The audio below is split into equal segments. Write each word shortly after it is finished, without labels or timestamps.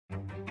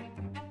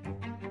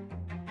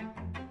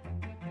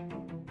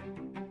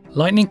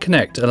Lightning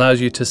Connect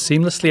allows you to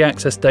seamlessly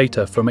access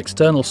data from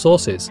external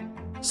sources,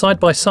 side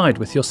by side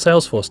with your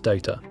Salesforce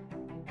data.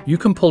 You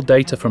can pull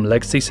data from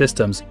legacy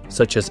systems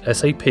such as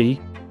SAP,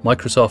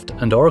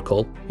 Microsoft and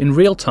Oracle in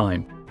real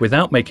time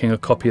without making a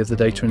copy of the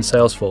data in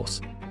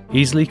Salesforce,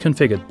 easily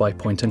configured by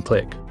point and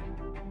click.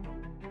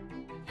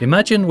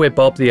 Imagine we're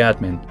Bob the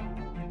admin.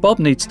 Bob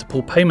needs to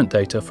pull payment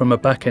data from a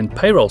back-end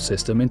payroll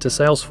system into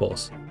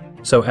Salesforce,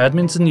 so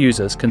admins and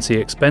users can see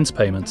expense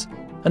payments,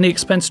 and the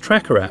Expense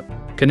Tracker app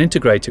can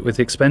integrate it with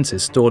the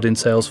expenses stored in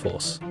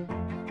Salesforce.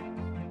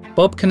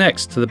 Bob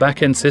connects to the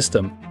back-end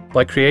system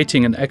by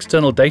creating an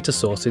external data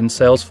source in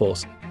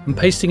Salesforce and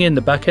pasting in the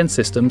back-end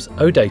system's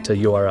OData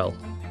URL.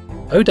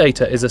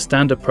 OData is a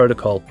standard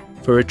protocol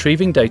for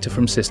retrieving data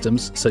from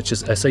systems such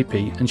as SAP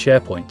and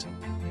SharePoint.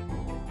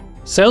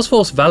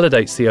 Salesforce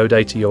validates the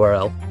OData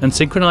URL and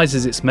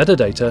synchronizes its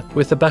metadata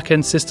with the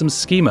back-end system's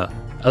schema,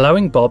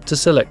 allowing Bob to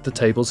select the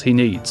tables he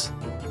needs.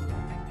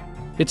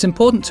 It's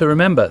important to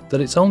remember that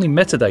it's only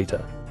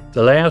metadata,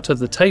 the layout of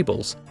the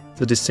tables,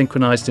 that is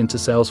synchronized into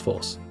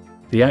Salesforce.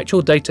 The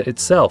actual data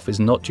itself is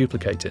not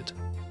duplicated.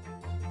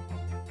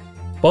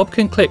 Bob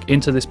can click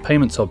into this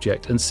payments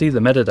object and see the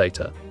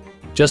metadata,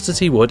 just as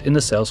he would in the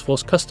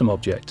Salesforce custom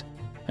object,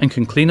 and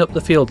can clean up the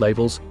field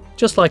labels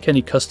just like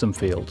any custom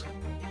field.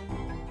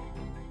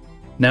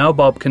 Now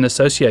Bob can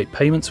associate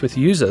payments with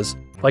users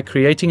by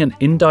creating an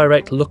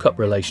indirect lookup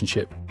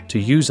relationship to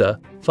user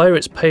via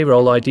its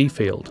payroll ID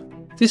field.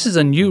 This is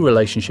a new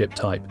relationship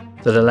type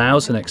that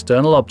allows an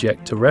external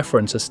object to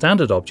reference a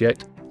standard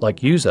object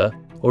like user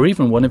or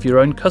even one of your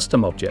own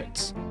custom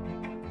objects.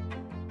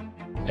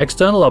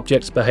 External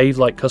objects behave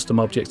like custom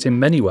objects in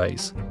many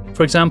ways.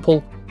 For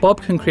example, Bob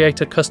can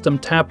create a custom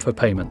tab for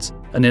payments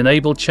and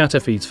enable chatter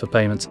feeds for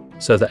payments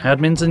so that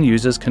admins and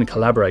users can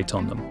collaborate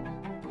on them.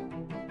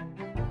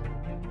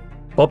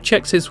 Bob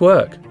checks his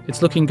work.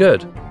 It's looking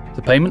good.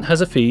 The payment has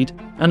a feed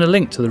and a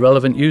link to the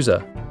relevant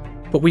user.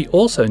 But we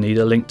also need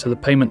a link to the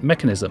payment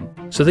mechanism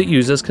so that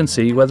users can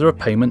see whether a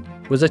payment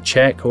was a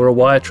check or a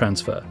wire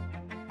transfer.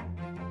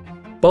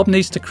 Bob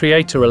needs to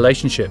create a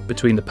relationship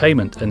between the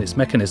payment and its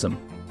mechanism.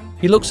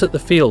 He looks at the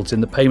fields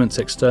in the payment's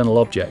external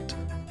object.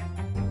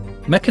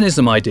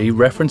 Mechanism ID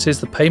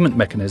references the payment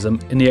mechanism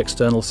in the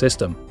external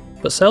system,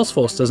 but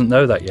Salesforce doesn't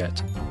know that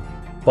yet.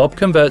 Bob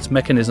converts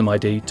Mechanism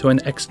ID to an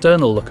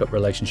external lookup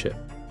relationship,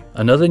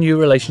 another new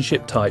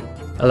relationship type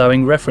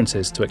allowing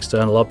references to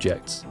external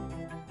objects.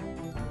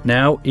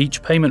 Now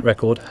each payment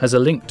record has a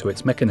link to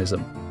its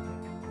mechanism.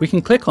 We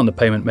can click on the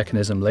payment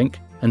mechanism link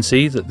and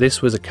see that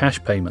this was a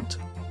cash payment.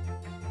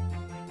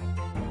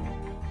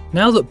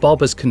 Now that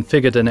Bob has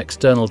configured an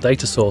external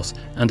data source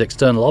and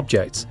external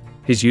objects,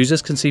 his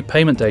users can see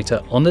payment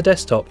data on the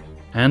desktop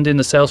and in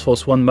the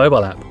Salesforce One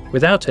mobile app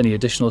without any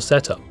additional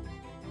setup.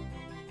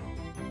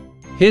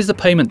 Here's the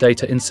payment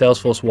data in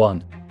Salesforce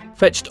One,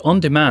 fetched on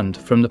demand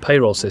from the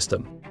payroll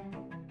system.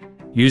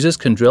 Users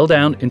can drill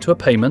down into a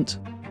payment,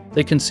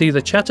 they can see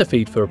the chatter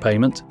feed for a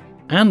payment,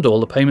 and all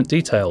the payment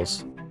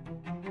details.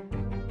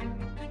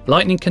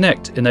 Lightning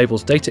Connect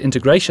enables data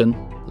integration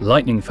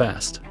lightning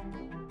fast.